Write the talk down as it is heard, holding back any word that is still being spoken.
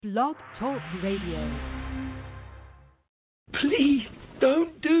Blog Talk Radio. Please,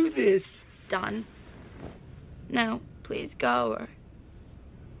 don't do this. Done. Now, please go or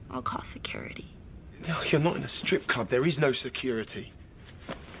I'll call security. No, you're not in a strip club. There is no security.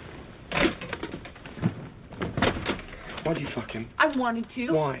 Why did you fuck him? I wanted to.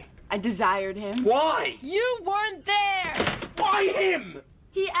 Why? I desired him. Why? You weren't there. Why him?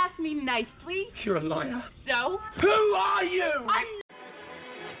 He asked me nicely. You're a liar. So? Who are you? I'm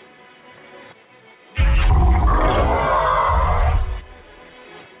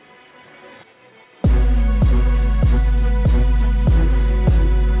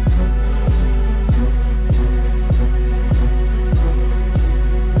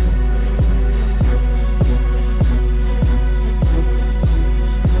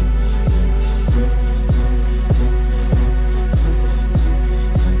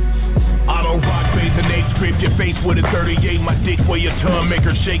with a 38, my dick where your tongue make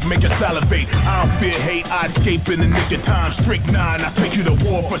her shake, make her salivate. I don't fear hate, I escape in the nick of time. Strict 9, I take you to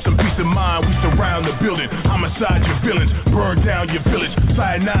war for some peace of mind. We surround the building, homicide your villains, burn down your village,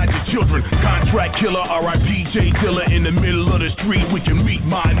 cyanide your children. Contract killer, R.I.P. J Dilla in the middle of the street. We can meet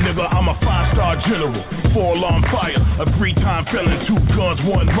my nigga, I'm a 5-star general. 4-alarm fire, a 3-time felon, 2 guns,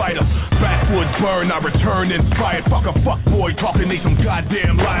 1 lighter. Backwoods burn, I return and fired. Fuck a fuck boy talking, they some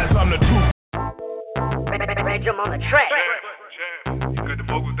goddamn liars. I'm the truth. Rage them on the track. You cut the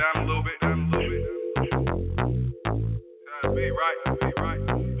vocals down a little bit. That's me, right?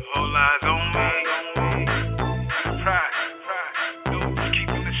 Whole eyes on me. Pride. Just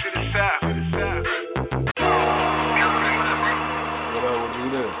keeping the shit aside. What up, what you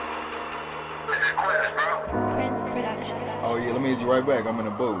do? Oh yeah, let me hit you right back. I'm in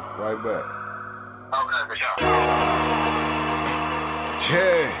the booth. Right back. Okay, for sure.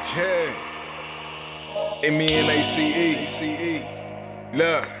 Yeah. M-E-N-A-C-E.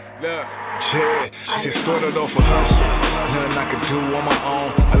 Look. Yeah, it started off a hustle. Nothing I could do on my own.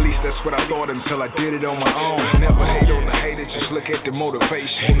 At least that's what I thought until I did it on my own. Never hate on the haters, just look at the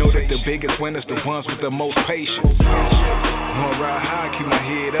motivation. Know that the biggest winners, the ones with the most patience. Wanna ride high, keep my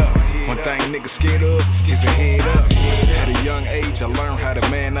head up. One thing niggas scared of is a head up. At a young age, I learned how to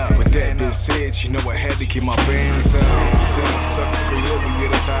man up. With that being said, you know I had to keep my bands up. Suckers for real, but yeah,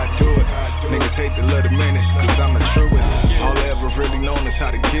 that's how I do it. Niggas hate to love the menace, cause I'm the truest. All I ever really known is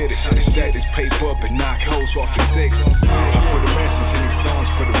how to get it. Stack this paper up and knock hoes off the 6. I put a message in these songs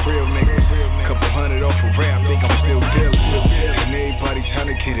for the real niggas. Couple hundred off a rap, think I'm still dealing. And everybody trying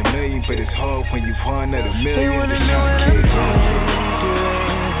to get a million, but it's hard when you one at a million. They wanna know what I'm doing.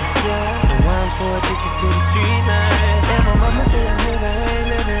 The one for addicted to the street life. And my mama said a nigga ain't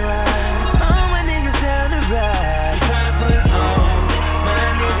living right. All my niggas down the ride, trying to put on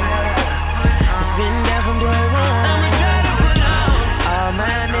my nigga. It's been down from day one. I'ma try to put on all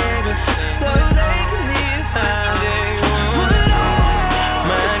my niggas, so they can live how they want. Put on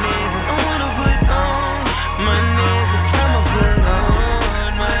my niggas, I wanna put on my niggas. I'ma put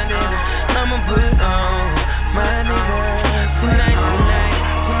on my niggas. I'ma put on my niggas.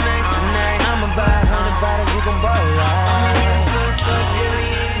 Tonight, I'ma buy 100 bottles, we gon' ball right.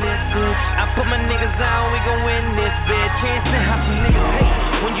 I put my niggas on, we gon' win this bitch. Chance to have some niggas hate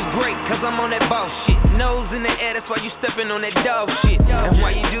when you great, cause I'm on that boss shit. Nose in the air, that's why you stepping on that dog shit. And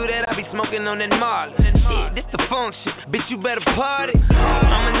while you do that, I be smoking on that Marley. Shit, this the funk shit, bitch, you better party.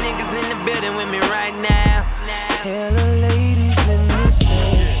 All my niggas in the building with me right now. Hello ladies in this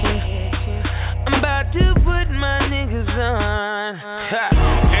station, I'm about to put my niggas on.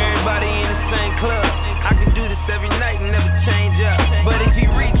 Everybody in the same club, I can do this every night and never change up. But if he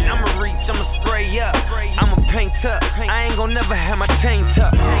reach, I'ma spray up, I'ma paint up. I ain't gon' never have my tank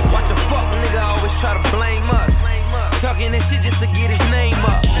tucked. Watch the fuck nigga always try to blame us. Talking that shit just to get his name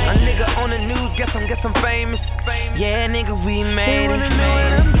up. A nigga on the news, guess I'm famous. Yeah, nigga, we made it. They wanna know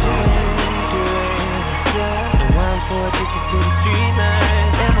what I'm doing. The one for addicted to the street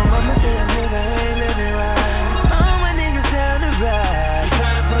life. And my mama said a nigga ain't living right. All my niggas down the ride,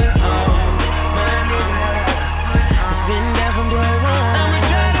 trying to put on my nigga. It's been down from day one. I'ma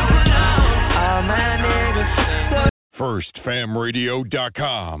try to put on all my niggas.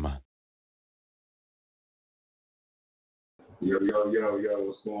 FirstFamRadio.com. Yo,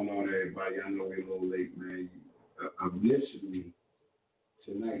 what's going on, everybody? I know we're a little late, man. Initially,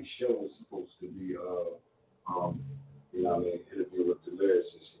 tonight's show was supposed to be, interview with the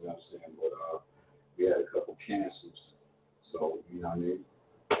lyricist, you know what I'm saying? But we had a couple cancels. So, you know what I mean?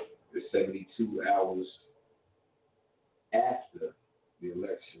 It's 72 hours after the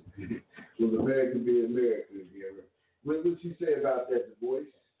election. Will America be America again? What you say about that, Du Bois?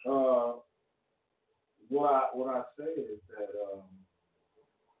 What I say is that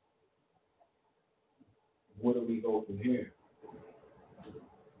where do we go from here?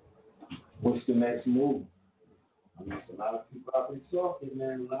 What's the next move? I mean, it's a lot of people out there talking,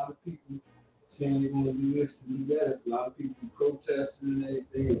 man. A lot of people saying they're going to do this, to do that. A lot of people protesting and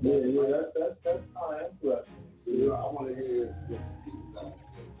everything. Yeah, that's kind of interesting. So, I want to hear what people got to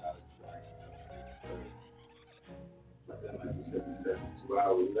say about it. But then, like you said, 72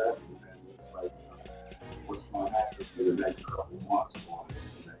 hours after, man, it's like, what's going to happen for the next couple of months, going into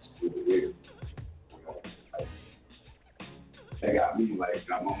the next 2 years? Like, that got me, like,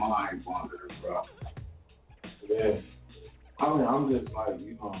 got my mind wandering, bro. Yeah. I mean, I'm just like,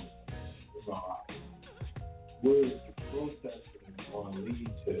 where's the protesting going to lead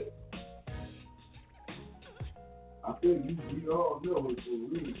to? I think we all know what it's going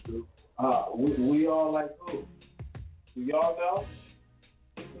to lead to. We all like who? Do y'all know?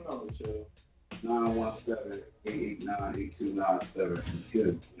 What's the number, Chill? 917-889-8297.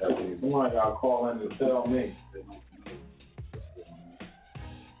 Good. Somebody got to call in to tell me. They don't know what's going on.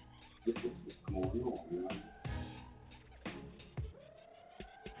 This is what's going on, you know?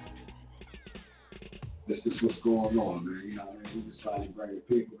 This is what's going on, man. You know what I mean? We just trying to bring the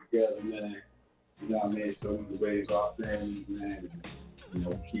people together, man. You know what I mean? So we can raise our families, man, and, you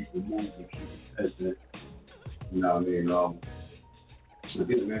know, keep it moving, keep it peasant. You know what I mean? So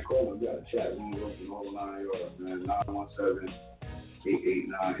get man, call me. We got a chat room open, the whole 9 yards, man.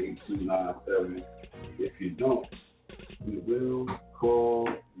 917-889-8297. If you don't, we will call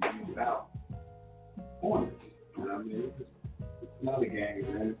you out on it. You know what I mean? It's not a game,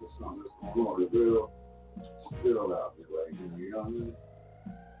 man. It's just something that's going on. The real still out there right now. You know what I mean?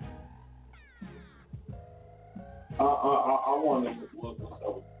 I want to look at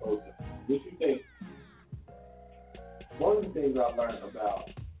something closer. What you think? One of the things I learned about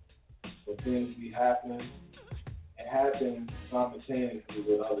the things be happening, it happens simultaneously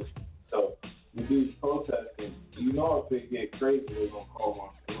with other things. So with these protesting, you know if it get crazy, they're gonna call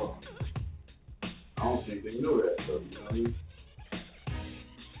one for all. I don't think they know that stuff. You know what I mean?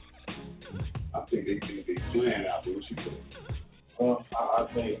 I think they think they plan out there. What you think? Well, I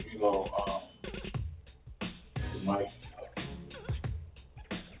think the mic.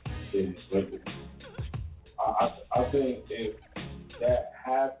 I think if that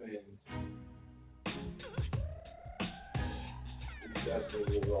happens,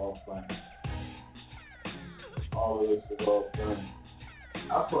 definitely was all planned. All of this was all planned.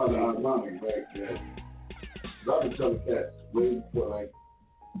 I find it ironic, right, that I've been telling cats way before, like,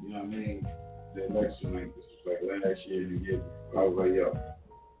 you know what I mean, the election, like, this was like last year and the year before. I was like, yo,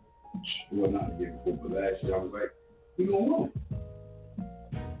 well, not the year before, but last year, I was like, we gonna win.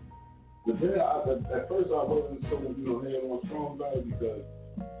 But then, at first, I wasn't so, head on strong about it because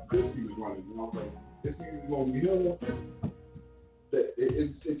Christie was running, I was like, this nigga's gonna be held on Christie. That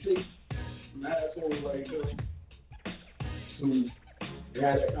it takes some assholes like him to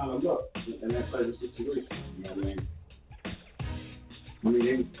have that kind of luck and that type of situation. You know what I mean? I mean,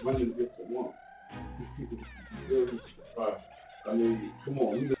 they was running against a woman. Right. I mean, come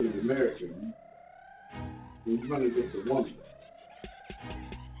on, we live in America. When you run against a woman.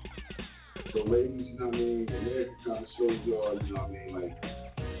 So ladies, you know what I mean? America kind of shows y'all, you know what I mean, like,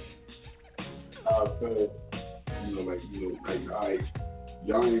 how it felt. Like, all right,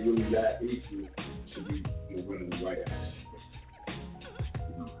 y'all ain't really that equal to be winning the White House.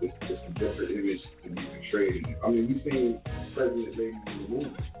 It's a different image to be portrayed in. I mean, we've seen president ladies in the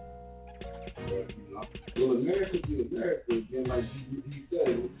movies. But, will America be America again? Like he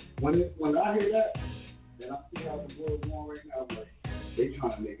said, when I hear that, and I see how the world's going right now, I'm like, they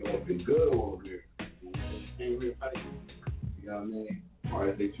trying to make it look good over America. Ain't real fight. You know what I mean? Or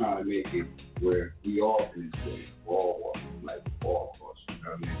is they trying to make it where we all can enjoy it, all walks, like all of us. You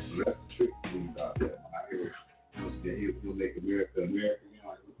know what I mean? So that's the tricky thing about that. When I hear it, he'll make America America. You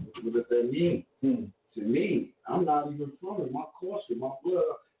know, what does that mean? To me, I'm not even from it. My culture, my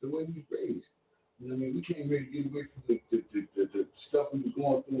blood, the way we was raised. You know what I mean? We can't really get away from the stuff we was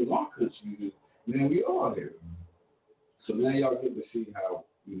going through in our country. And then we are here. So now y'all get to see how,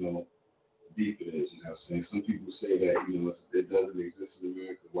 deep it is, you know what I'm saying? Some people say that, it doesn't exist in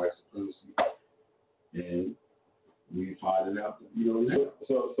America, white supremacy. And we find it out, now.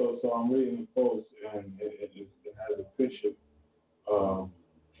 So I'm reading the post, and it has a picture of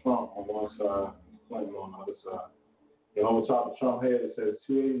Trump on one side and Clinton on the other side. And on the top of Trump's head, it says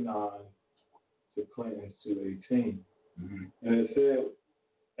 289 to Clinton's 218. Mm-hmm. And it said,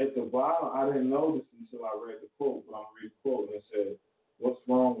 at the bottom, I didn't know this until I read the quote, but I'm going to read the quote, and it said, what's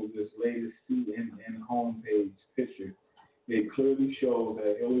wrong with this latest CNN homepage picture? It clearly shows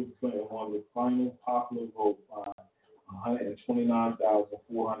that Hillary Clinton won the final popular vote by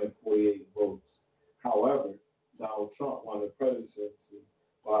 129,448 votes. However, Donald Trump won the presidency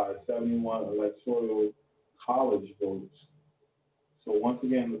by 71 electoral college votes. So once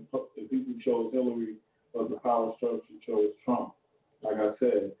again, the people chose Hillary, but the power structure chose Trump. Like I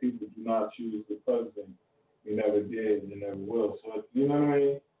said, people do not choose the president. We never did and never will. So, you know what I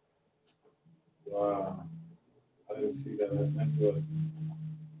mean? Wow. I didn't see that. That's interesting.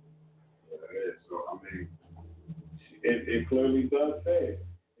 Yeah, so, I mean, it clearly does say it.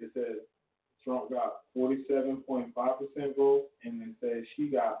 It says Trump got 47.5% votes, and it says she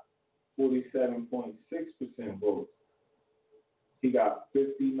got 47.6% votes. He got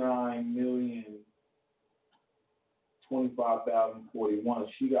 59,025,041.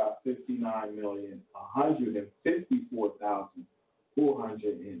 She got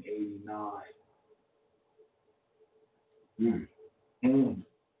 59,154,489.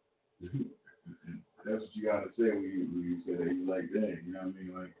 That's what you gotta say when you say that you like that. You know what I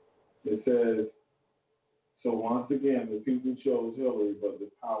mean? Like it says. So once again, the people chose Hillary, but the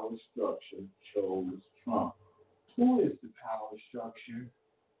power structure chose Trump. Who is the power structure?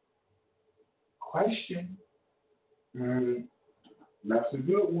 Question. That's a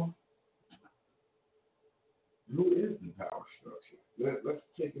good one. Who is the power structure? Let's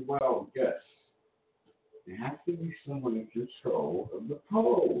take a wild guess. There has to be someone in control of the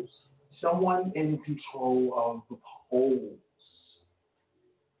polls. Someone in control of the polls.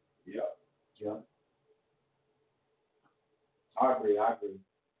 Yep. I agree. I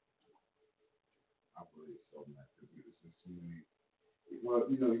believe so, man. Well,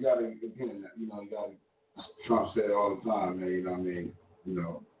 you know, you gotta, again, Trump said it all the time, man, you know what I mean? You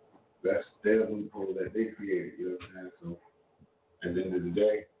know, that's their loophole that they created, you know what I'm saying? So, at the end of the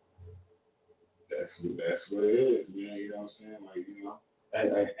day, that's what it is, man, you know what I'm saying? Like, you know. I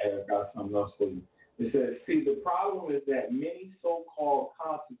got something else for you. It says, see, the problem is that many so-called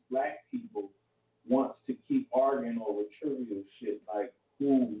conscious black people want to keep arguing over trivial shit like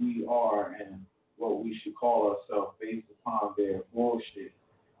who we are and what we should call ourselves based upon their bullshit.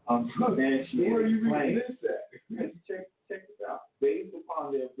 Unsubstantiated claims. Check this out. Based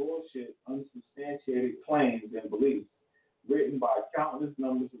upon their bullshit, unsubstantiated claims and beliefs, written by countless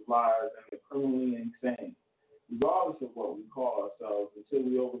numbers of liars and the criminally insane. Regardless of what we call ourselves, until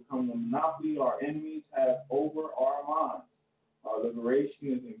we overcome the monopoly our enemies have over our minds, our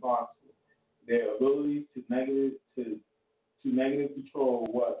liberation is impossible. Their ability to negative control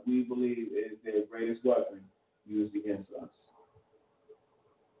what we believe is their greatest weapon used against us.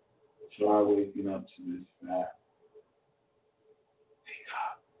 Try waking up to this fact.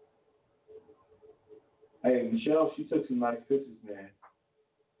 Hey, Michelle, she took some nice pictures, man,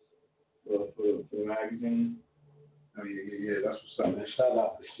 for the magazine. Oh, yeah, that's what's up, man. Shout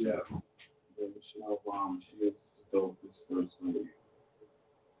out to Chef. Michelle, she is the dopest first lady.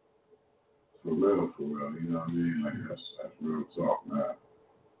 For real, you know what I mean? Like, that's real talk, man.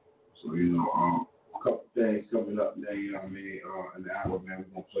 So, you know, a couple things coming up, man, you know what I mean? In the hour, man,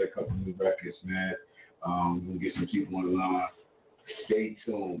 we're going to play a couple new records, man. We're going to get some people on the line. Stay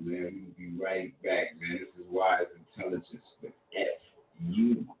tuned, man. We'll be right back, man. This is Wise Intelligence with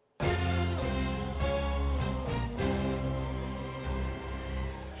FU.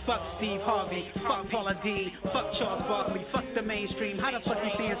 Fuck Steve Harvey, fuck Paula D, fuck Charles Barkley, fuck the mainstream. How the fuck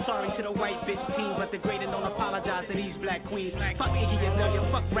you saying sorry to the white bitch team, but the greater don't apologize to these black queens? Fuck Iggy Azalea,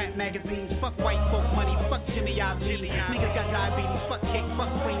 fuck rap magazines, fuck white folk money, fuck Jimmy Iovine. Niggas got diabetes, fuck cake,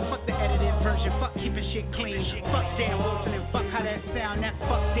 fuck cream, fuck the edited version, fuck keeping shit clean. Fuck Dan Wilson and fuck how that sound. That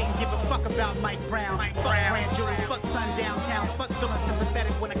fuck didn't give a fuck about Mike Brown. Fuck Grand Jury, fuck Sundown Town, fuck feeling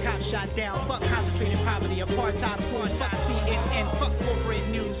sympathetic when a cop shot down. Fuck concentrated poverty, apartheid, food, fuck CNN, fuck corporate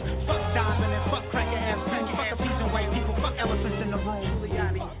news. Fuck Donovan and fuck cracker ass pens. Fuck appeasing white people. Fuck elephants in the room.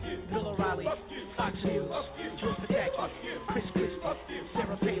 Giuliani, Bill O'Reilly, Fox News, Joe Pataki, Chris Christie,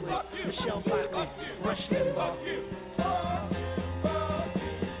 Sarah Palin, Michelle Bachmann, Rush Limbaugh.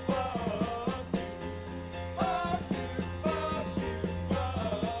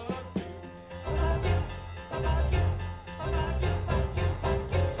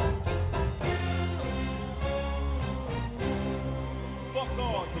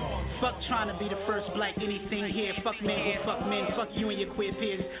 Fuck trying to be the first black anything here. Fuck men who fuck men. Fuck you and your queer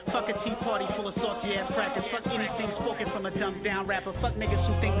peers. Fuck a tea party full of salty ass crackers. Fuck anything spoken from a dumbed down rapper. Fuck niggas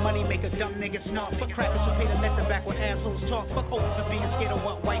who think money make a dumb nigga snort. Fuck crackers who pay to let the backward assholes talk. Fuck Oprah for being scared of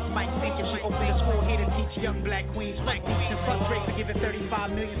what whites might think if she opened a school here to teach young black queens. Fuck Dukes and fuck Drake for giving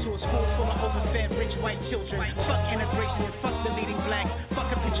 $35 million to a school full of overfed rich white children. Fuck integration and fuck deleting black.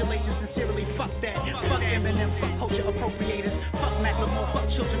 Fuck capitulation, sincerely fuck that. Fuck Eminem, fuck culture appropriators. Fuck Macklemore, fuck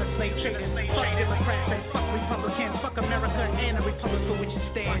children of slave traders. Fuck Democrats and fuck Republicans. Fuck America and the Republic for which it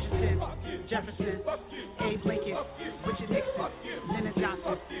stands. Jefferson, Abe Lincoln, Richard Nixon, Lyndon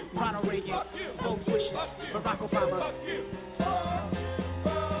Johnson, Ronald Reagan, Bill Bush, Barack Obama.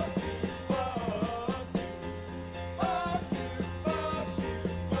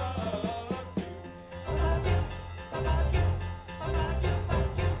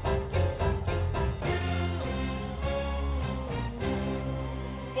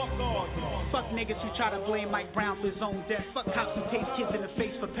 Fuck niggas who try to blame Mike Brown for his own death. Fuck cops who taste kids in the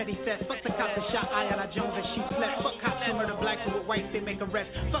face for petty theft. Fuck the cops that shot Ayanna Jones as she slept. Fuck cops who murder blacks with whites they make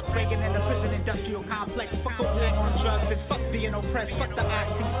arrest. Fuck Reagan and the prison industrial complex. Fuck a war on drugs and fuck being oppressed. Fuck the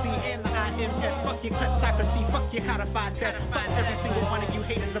ICC and the IMF. Fuck your kleptocracy. Fuck your codified death. Fuck every single one of you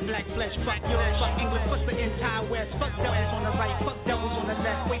haters of black flesh. Fuck Europe. Fuck England. Fuck the entire West. Fuck devils on the right. Fuck devils on the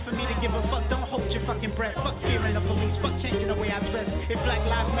left. Wait for me to give a fuck. Don't hold your fucking breath. Fuck fearing the police. Fuck changing the way I dress. If Black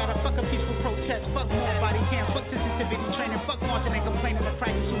Lives Matter, fuck a peaceful protest. Fuck more body cams. Fuck sensitivity training. Fuck marching and complaining to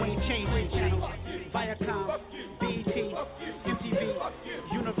practice who ain't changing channels. Viacom, BET, MTV,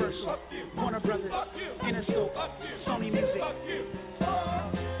 Universal, Warner Brothers, Interscope, Sony Music.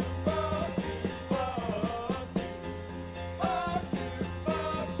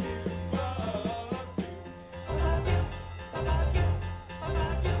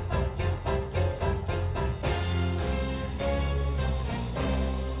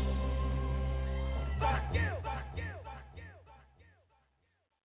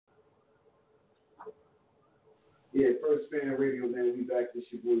 Yeah, First Fan Radio, man. We back. This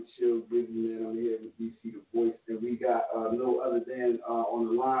your boy Chill, Giving man on here with DC the Voice, and we got no other than on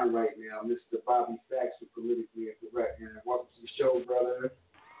the line right now, Mr. Bobby Sachs for Politically Incorrect. Man, welcome to the show, brother.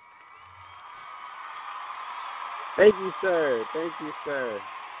 Thank you, sir. Thank you, sir.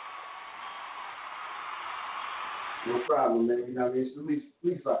 No problem, man. You know what I mean? It's the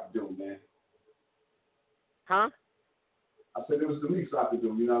least I can do, man. Huh? I said it was the least I could do.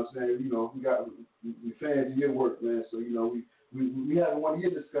 You know what I'm saying? You know, we fans of your work, man. So you know, we had one of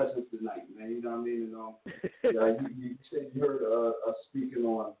your discussions tonight, man. You know what I mean? And you said you heard us speaking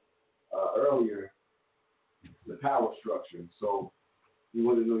on earlier the power structure. So we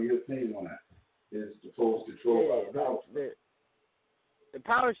want to know your opinion on that. Is the full control of power structure? The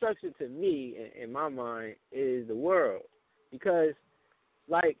power structure to me, in my mind, is the world, because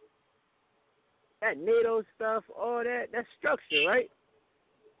like that NATO stuff, all that's structure, right?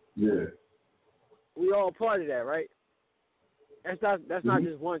 Yeah. We all part of that, right? That's not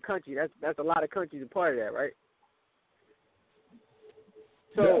just one country. That's a lot of countries a part of that, right?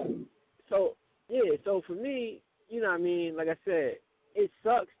 So for me, you know what I mean, like I said, it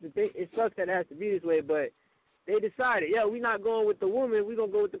sucks that it has to be this way, but they decided, we're not going with the woman, we're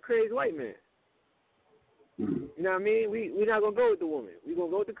gonna go with the crazy white man. Mm-hmm. You know what I mean? We're not gonna go with the woman. We're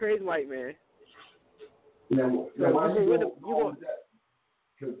gonna go with the crazy white man. Now why you go with that?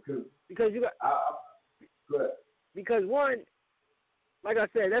 Because you got. Go ahead. Because one, like I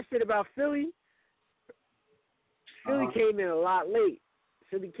said, that shit about Philly came in a lot late.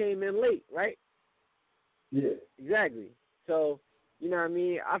 Philly came in late, right? Yeah. Exactly. So, you know what I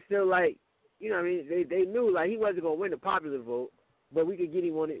mean? I feel like, you know what I mean, they knew like he wasn't gonna win the popular vote, but we could get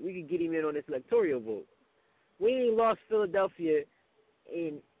him on it. We could get him in on this electoral vote. We ain't lost Philadelphia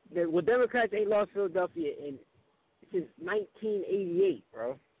Democrats ain't lost Philadelphia since 1988,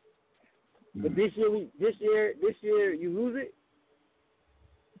 bro. Mm-hmm. But this year you lose it,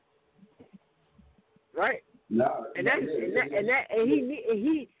 right? No. And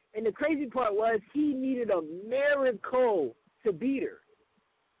the crazy part was he needed a miracle to beat her.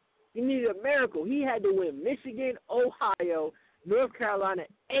 He needed a miracle. He had to win Michigan, Ohio, North Carolina,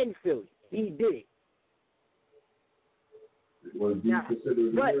 and Philly. He did it. But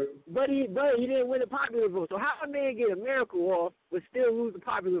he didn't win the popular vote. So how a man get a miracle off but still lose the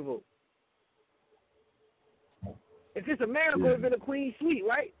popular vote? If it's a miracle, it would have been a clean sweep,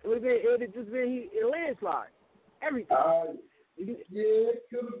 right? It would have just been a landslide. Everything. It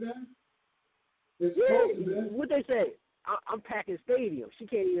could have been. It's supposed to be. What they say? I'm packing stadiums. She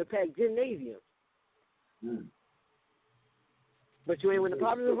can't even pack gymnasiums. Mm. But you ain't win the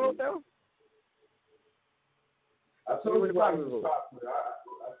popular vote, though? I told you why he was popular.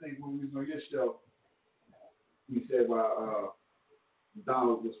 I think when we was on your show, he said why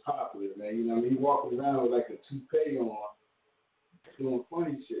Donald was popular, man. You know what I mean? He walking around with like a toupee on, doing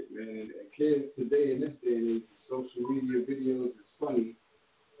funny shit, man. And kids today, in this day and age, social media videos is funny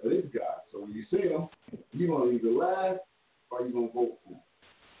of this guy. So when you see him, you going to either laugh or you going to vote for him.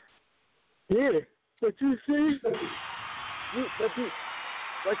 Yeah, but you see, but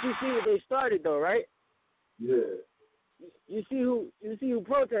you see what they started though, right? Yeah. You see who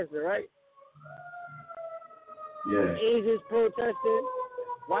protested, right? Yeah. Asians protesting,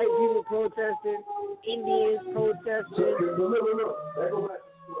 white people protesting, Indians protesting. Okay, but look. That go back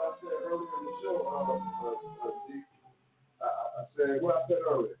to what I said earlier in the show, D. I said what I said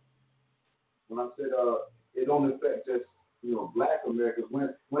earlier. When I said it don't affect just, black Americans. When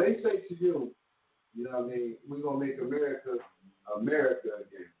they say to you, you know what I mean, we're gonna make America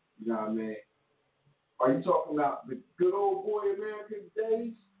again. You know what I mean? Are you talking about the good old boy American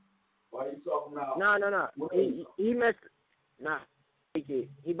days? Or are you talking about No. He messed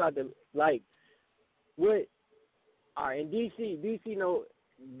he about to what alright, in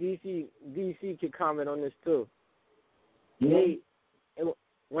DC can comment on this too. Mm-hmm.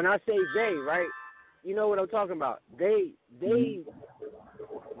 When I say they, right, you know what I'm talking about. They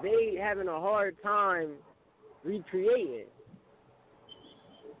having a hard time recreating.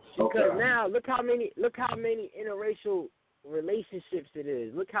 Because now look how many interracial relationships it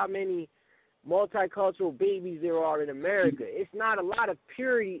is. Look how many multicultural babies there are in America. It's not a lot of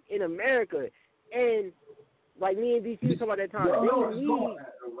purity in America. And like me and DC talking about that time, they need.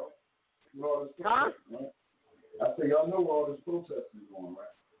 Huh? I say y'all know where all this protesting is going,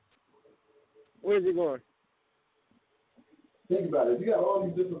 right? Where's it going? Think about it. You got all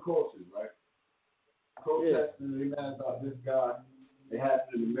these different cultures, right? Protesting, they mad about this guy. It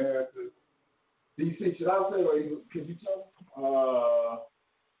happened in America. DC, should I say, or can you tell?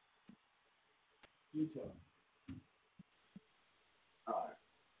 You tell me. All right.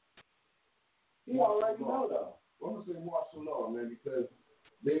 You already know, though. I'm going to say martial law, man, because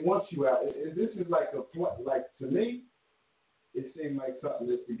they want you out. This is like to me, it seemed like something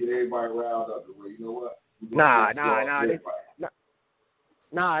just to get everybody riled up the way. You know what? Nah.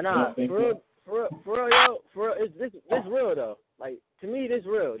 For real, this real though. Like, to me, this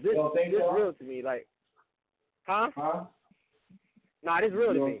real. This real to me. Like, huh? Nah, this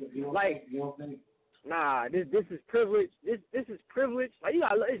real to me. Like, nah, this is privilege. This is privilege. Like,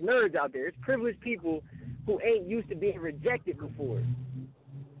 it's nerds out there. It's privileged people who ain't used to being rejected before,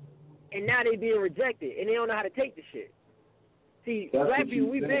 and now they being rejected, and they don't know how to take the shit. See, black people,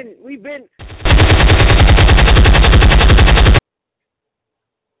 we've been. We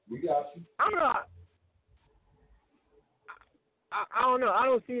got you. I don't know. I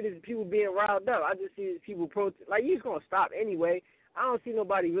don't see it as people being riled up. I just see it as people protest. Like, you're just gonna stop anyway. I don't see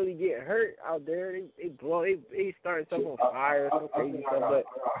nobody really getting hurt out there. They starting stuff on fire or some crazy stuff. But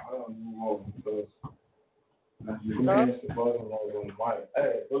I don't know because that's just the button on the mic.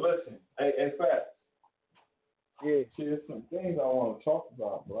 Hey, but listen, hey, Fats. Yeah. See, there's some things I want to talk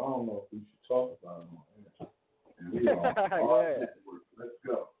about, but I don't know if we should talk about them on air. Let's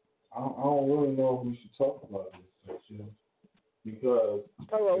go. I don't really know if we should talk about this shit, because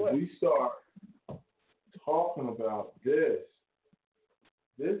if we start talking about this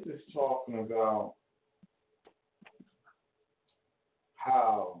is talking about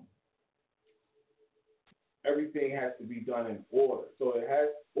how everything has to be done in order. So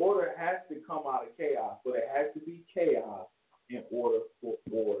order has to come out of chaos, but it has to be chaos in order for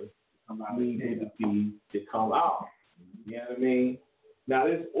order to come out. You know what I mean? Now,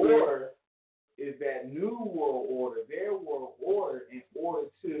 this order is that new world order, their world order, in order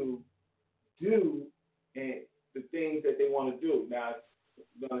to do and the things that they want to do. Now,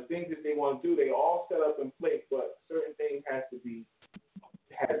 the things that they want to do, they all set up in place, but certain things has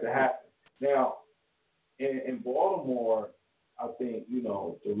to happen. Now, in Baltimore, I think, the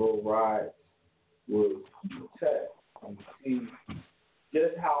little ride was a test and see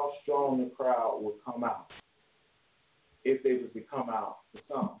just how strong the crowd would come out if they was to come out for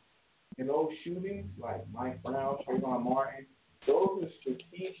something. And those shootings, like Mike Brown, Trayvon Martin, those are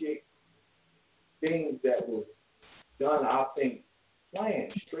strategic things that was done, I think,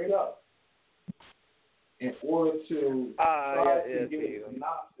 planned straight up in order to try to get a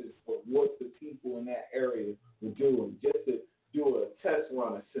synopsis of what the people in that area were doing, just to do a test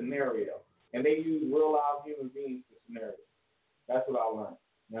run, a scenario. And they use real live human beings for scenarios. That's what I learned,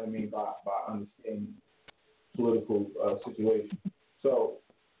 you know what I mean, by understanding political situation. So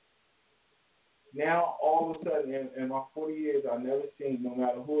now all of a sudden in my 40 years, I've never seen, no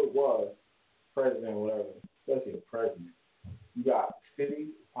matter who it was, president or whatever, especially a president, you got city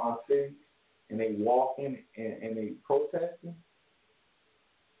upon city, and they walking and they protesting.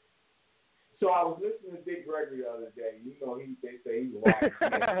 So I was listening to Dick Gregory the other day. They say he's a wild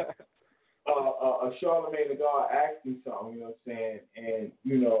man. Charlamagne the God asked him something, you know what I'm saying? And,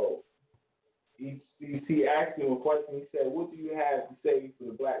 he asked him a question. He said, what do you have to say for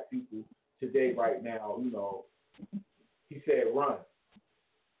the black people today, right now? He said, run.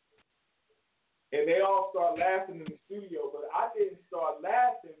 And they all start laughing in the studio, but I didn't start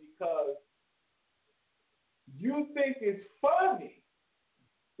laughing because you think it's funny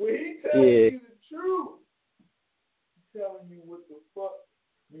When he telling you the truth, he's telling you what the fuck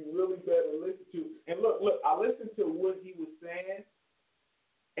you really better listen to. And look, I listened to what he was saying,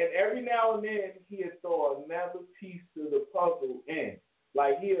 and every now and then he'll throw another piece to the puzzle in.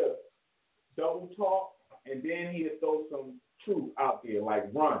 Like he'll double talk, and then he'll throw some truth out there,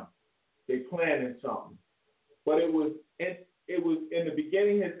 like run. They planning something. But it was in the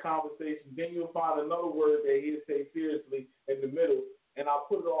beginning of his conversation, then you'll find another word that he'll say seriously in the middle, and I'll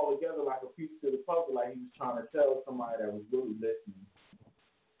put it all together like a piece to the puzzle, like he was trying to tell somebody that was really listening.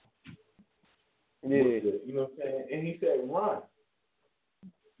 Yeah. You know what I'm saying? And he said, run.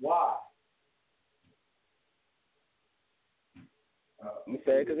 Why? You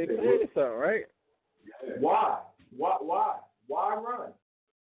said because they planning something, right? Why? Why run?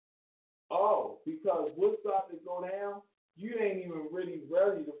 Oh, because what's about to go down, you ain't even really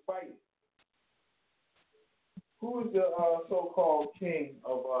ready to fight. Who is the so-called king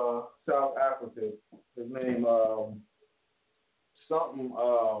of South Africa? His name,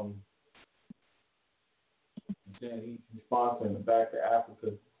 he's sponsoring the Back to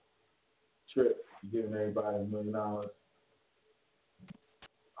Africa trip, giving everybody $1 million. I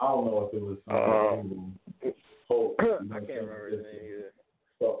don't know if it was something Hope. I can't remember his name either.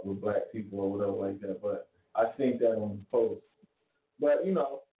 Stuff with black people or whatever like that, but I seen that on the post. But you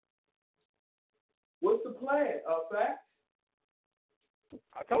know, what's the plan? Facts?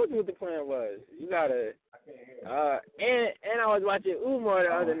 I told you what the plan was. You gotta. I can't hear. And I was watching Umar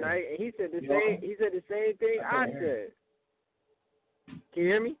the other night, and he said the same. He said the same thing I said. Can you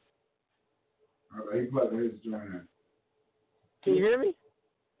hear me? All right, he's plugging his joint in. Can you hear me?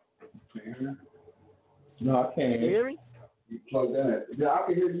 Can you hear me? No, I can't Can you hear me? You plugged in. Yeah, I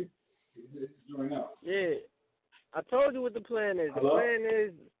can hear you. It's joint out. Yeah. I told you what the plan is. Hello? The plan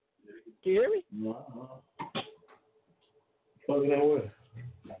is. Can you hear me? No. Plug it in with.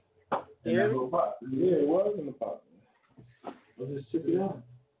 Can you hear me? Yeah, it was in the pot. I'll just check it out.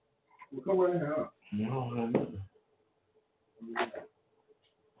 Well, come right here. No, not nothing.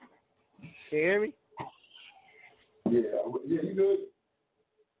 Can you hear me? Yeah, you good?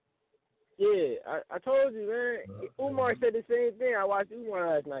 Yeah, I told you, man. Umar said the same thing. I watched Umar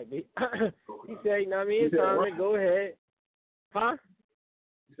last night, B. He said, you know what I mean? It's time to go ahead. Huh?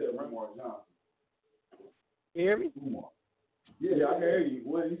 You said Umar Johnson. You hear me? Umar. Yeah, I hear you.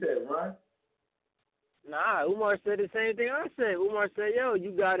 What you said, right? Nah, Umar said the same thing I said. Umar said, yo,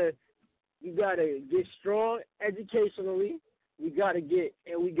 you gotta get strong educationally. We gotta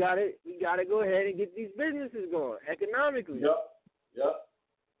go ahead and get these businesses going economically. Yep.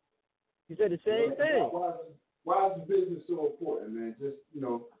 He said the same thing. Why is the business so important, man? Just, you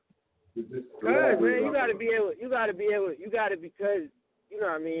know, because man, you gotta because you know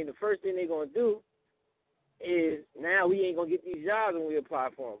what I mean, the first thing they're gonna do is now we ain't gonna get these jobs when we apply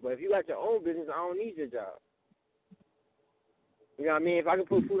for them. But if you got your own business, I don't need your job. You know what I mean? If I can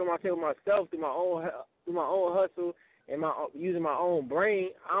put food on my table myself through my own hustle and using my own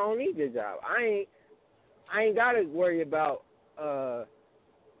brain, I don't need your job. I ain't gotta worry about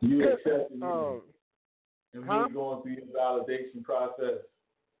you accepting and huh? really going through your validation process.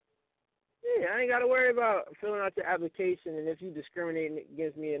 Yeah, I ain't got to worry about filling out your application and if you discriminating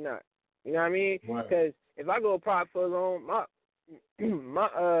against me or not. You know what I mean? Because if I go apply for a loan, my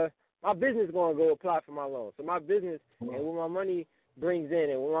business is going to go apply for my loan. So my business and what my money brings in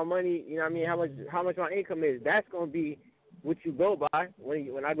and what my money, you know what I mean, how much my income is, that's going to be what you go by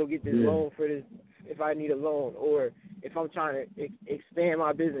when I go get this loan for this, if I need a loan or if I'm trying to expand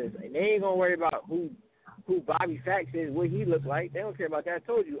my business. And they ain't going to worry about who Bobby Fax is, what he look like. They don't care about that. I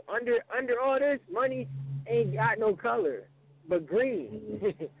told you, under all this, money ain't got no color but green.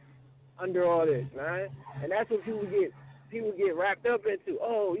 Under all this, man. And that's what people get wrapped up into.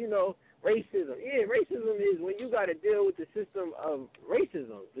 Oh, you know, racism. Yeah, racism is when you got to deal with the system of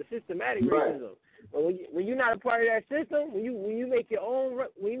racism, the systematic racism. But when you're not a part of that system, when you make your own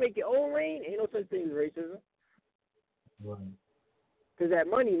lane, ain't no such thing as racism. Right. Because that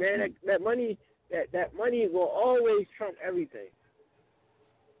money, man, that money will always trump everything.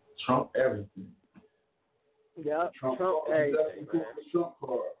 Trump everything. Yeah, Trump everything, man. Trump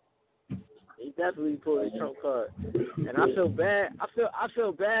card. He definitely pulled his Trump card, and I feel bad. I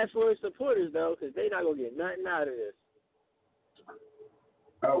feel bad for his supporters though, because they not gonna get nothing out of this.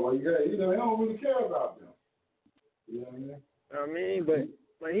 Oh well, yeah, you know they don't really care about them. You know what I mean?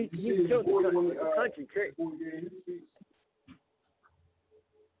 But he killed the country. Before he gave his speech,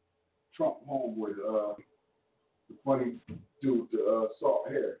 Trump homeboy, the funny dude, the salt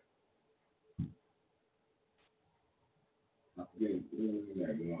hair. I forget his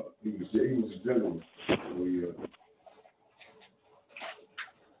name. He was a general. So,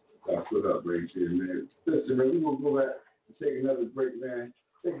 What up, Ray J, man? Listen, man, we're going to go back and take another break, man.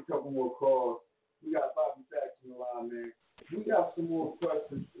 Take a couple more calls. We got Bobby Sachs on the line, man. We got some more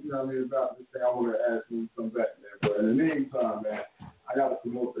questions, about this thing I want to ask when we come back, man. But in the meantime, man, I got to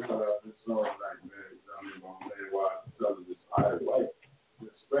promote the hell out of this song tonight, man. My man, why I'm telling this I like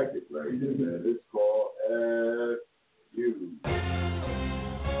respect it right here, man. It's called As You.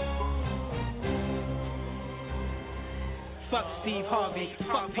 Fuck Steve Harvey,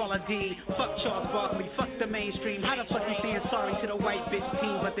 fuck Paula D, fuck Charles Barkley, fuck the mainstream. How the fuck you saying sorry to the white bitch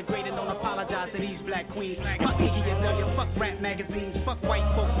team, but the great and don't apologize to these black queens? Fuck Iggy Azalea, fuck rap magazines, fuck white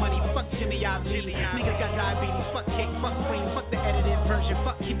folk money, fuck Jimmy IG. Niggas got diabetes, fuck cake, fuck cream, fuck the edited version,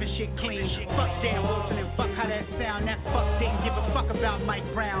 fuck keeping shit clean. Fuck Dan Wilson and fuck how that sound. That fuck didn't give a fuck about Mike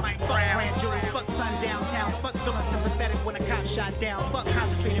Brown. Fuck grand jury, fuck sun downtown, fuck feeling sympathetic when a cop shot down. Fuck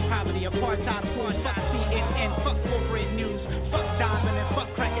concentrated poverty, apartheid food, fuck CNN, fuck corporate news. Fuck Diamond and fuck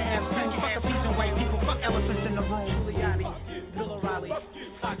cracker ass pens. Fuck appeasing white people. Fuck elephants in the room. Giuliani, Bill O'Reilly,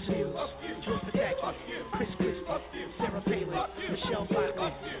 Fox News, George Pataki, Chris Christie, Sarah Palin, Michelle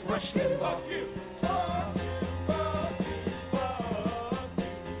Bachmann, Rush Limbaugh.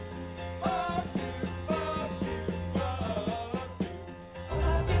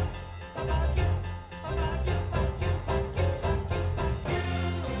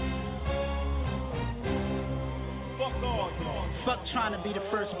 Fuck trying to be the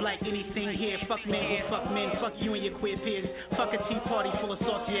first black anything here. Fuck men, fuck you and your queer peers. Fuck a tea party full of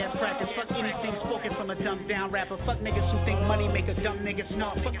salty ass crackers. Fuck anything spoken from a dumbed down rapper. Fuck niggas who think money make a dumb nigga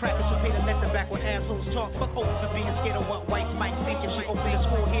snort. Fuck crackers who pay to let the backward assholes talk. Fuck old for being scared of what whites might think if she opened a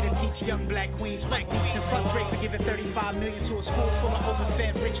school here to teach young black queens. Fuck Dukes and fuck Drake for giving $35 million to a school full of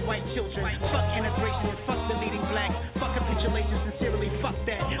overfed rich white children. Fuck integration and fuck deleting black. Fuck capitulation, sincerely fuck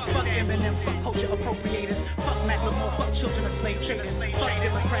that. Fuck Eminem, fuck culture appropriators. Fuck Macklemore, fuck children of slave traders. Fuck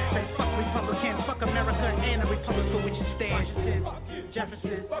Democrats and fuck Republicans. Fuck America and the republic for which it stands.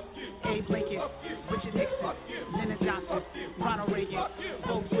 Jefferson, Abe Lincoln, Richard Nixon, Lyndon Johnson, Ronald Reagan,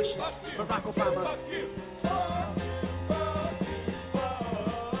 Bo Bush, Barack Obama.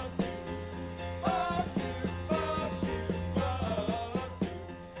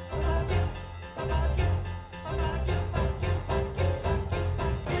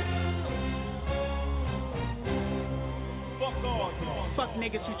 Fuck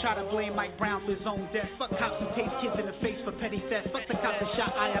niggas who try to blame Mike Brown for his own death. Fuck cops who taste kids in the face for petty theft. Fuck the cops that shot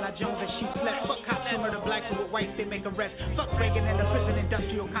Ayanna Jones as she slept. Fuck cops who murder blacks who with whites they make arrest. Fuck Reagan and the prison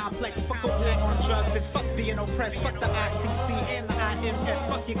industrial complex. Fuck the war on drugs and fuck being oppressed. Fuck the ICC and the IMF.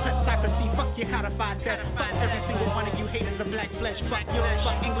 Fuck your kleptocracy. Fuck your codified death. Fuck every single one of you haters of black flesh. Fuck Europe,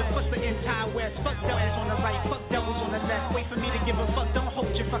 fuck England, fuck the entire West. Fuck devils on the right, fuck devils on the left. Wait for me to give a fuck, don't hold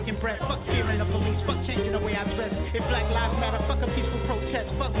your fucking breath. Fuck fearing the police, fuck changing the way I dress. If Black Lives Matter, fuck a peaceful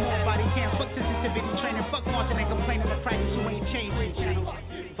protest. Fuck more body cams, fuck sensitivity training. Fuck marching and complaining to crackers who ain't changing channels.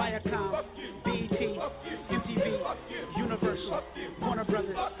 Viacom, BET, MTV, Universal, Warner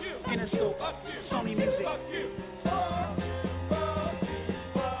Brothers, Interscope, Sony Music.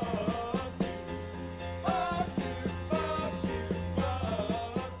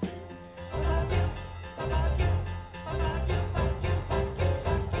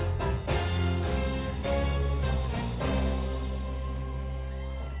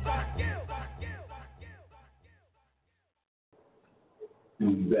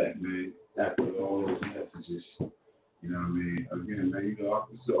 And back, man, after all those messages, you know what I mean? Again, man,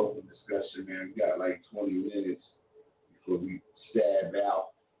 it's an open discussion, man. We got like 20 minutes before we stab out,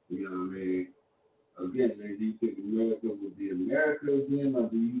 you know what I mean? Again, man, do you think America will be America again, or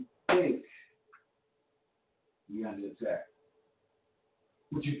do you think we under attack?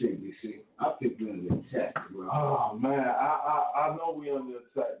 What you think, DC? I think we're under attack, bro. Oh, man, I know we under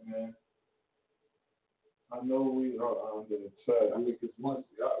attack, man. I know we are under attack. I mean, because once,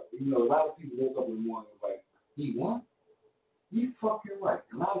 a lot of people woke up in the morning and was like, he won? You fucking right.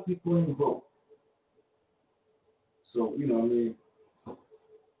 A lot of people didn't vote. So, you know what I mean?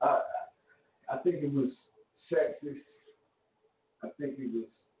 I think it was sexist. I think it was,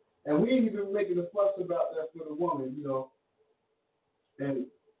 and we ain't even making a fuss about that for the woman, you know. And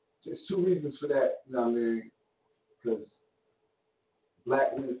there's two reasons for that, you know what I mean? Because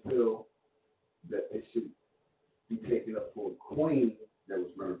black women feel that they should be taken up for a queen that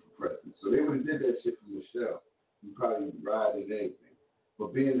was running for president. So they would have did that shit for Michelle. You probably ride and anything.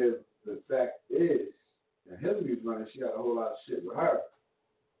 But being that the fact is that Hillary's running, she got a whole lot of shit with her.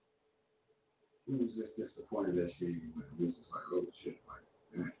 We was just disappointed that she even went. We was just like, oh shit, like,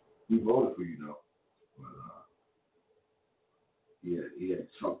 man, we voted for you though. But he had a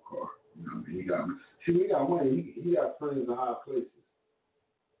Trump car. You know what I mean? We got money. He got friends in high places.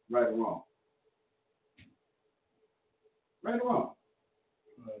 Right or wrong? Right or wrong?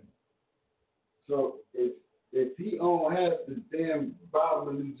 Right. So if he don't have the damn bottom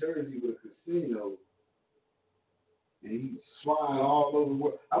of New Jersey with a casino, and he's flying all over the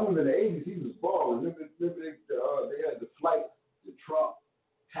world. I remember in the 80s he was balling. Remember they had the flights, the Trump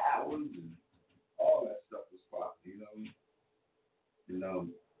towers, and all that stuff was popping, you know.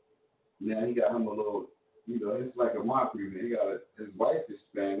 Now he got him a little, it's like a mockery, man. His wife is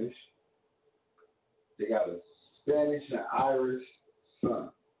Spanish. They got a Spanish and Irish son,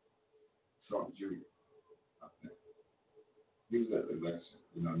 Trump Jr. I think. He was at the election,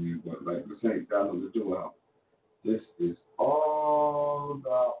 you know what I mean? But like this ain't got nothing to do with him. This is all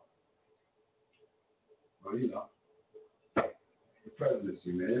about, the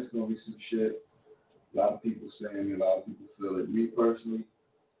presidency, man. It's going to be some shit. A lot of people saying it, a lot of people feel it. Me personally,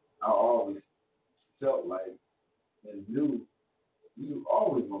 I always felt like and knew you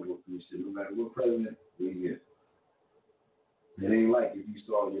always going to go through shit, no matter what president we get. It ain't like if you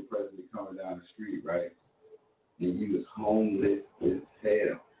saw your president coming down the street, right, and you was homeless as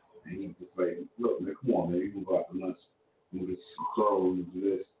hell. And he just like, look, man, come on, man, you can go out to lunch, you can get some clothes, do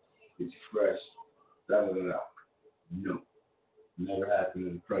this, get you fresh, da-da-da-da. No. Never happened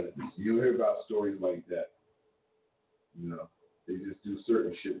in the presidency. You don't hear about stories like that. They just do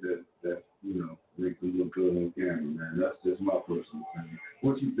certain shit that make them look good on camera, man. That's just my personal opinion.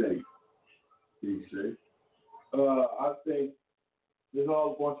 What you think? DJ? I think there's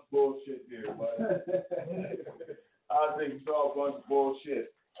all a bunch of bullshit here, but I think it's all a bunch of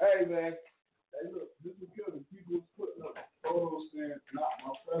bullshit. Hey, man. Hey, look, this is good. People putting up photos saying, not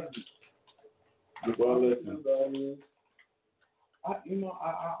my president. Well, listen, I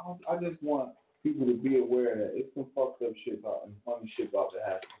just want people to be aware that it's some fucked up shit about and funny shit about to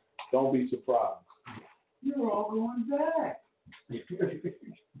happen. Don't be surprised. You're all going back. This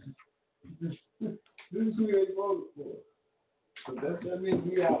is who they voted for. So that means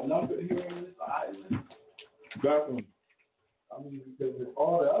we outnumbered here on this island. Definitely. I mean, because if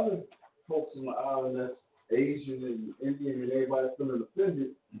all the other folks on the island that's Asian and Indian and everybody feeling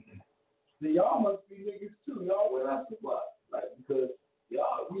offended, then y'all must be niggas too. Y'all with us or what? Like, because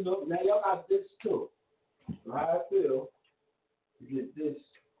y'all, now y'all got this too. So how I feel to get this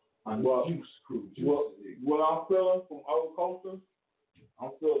on the juice crew. What I'm feeling from other cultures,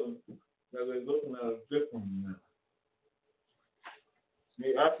 I'm feeling that they're looking at us differently now. They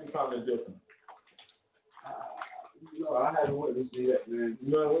actually kind of different. I haven't witnessed it yet, man. I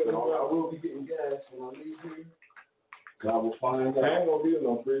will be getting gas when I leave here. I will find out. I ain't gonna be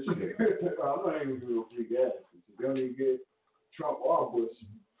no free shit. I'm not even gonna do no free gas. They don't even get Trump or Bush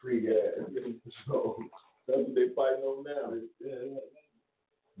free gas. So that's what they fighting over now.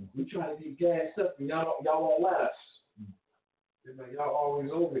 We trying to get gassed up and y'all won't let us. They're like, y'all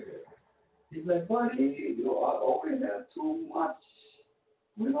always over there. He's like, buddy, I always have too much.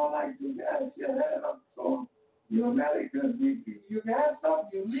 We don't like to gas your head up. So, now because you gas up,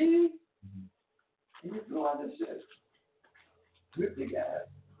 you leave, and you do other shit. With the gas.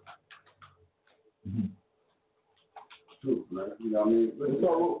 True, man. You know what I mean? What's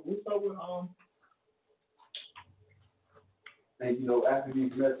up with And after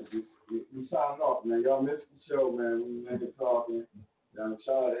these messages, we sign off, man. Y'all missed the show, man. We been talking. Shout out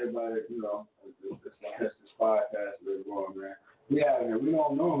to everybody, this podcast we're going, man. We out here. We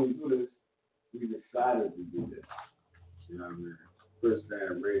don't normally do this. We decided to do this. You know what I mean? First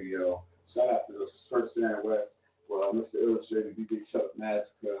Stand Radio. Shout out to the First Stand West. Well, Mr. Illustrator, DJ Chuck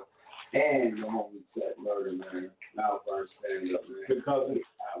Massacre, and the homie Set Murder, man. Now First Stand Up, man. Because it's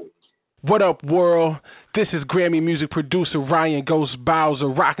out. What up, world? This is Grammy music producer Ryan Ghost Bowser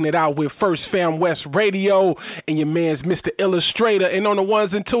rocking it out with First Fam West Radio and your man's Mr. Illustrator. And on the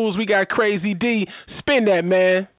ones and twos, we got Crazy D. Spin that, man.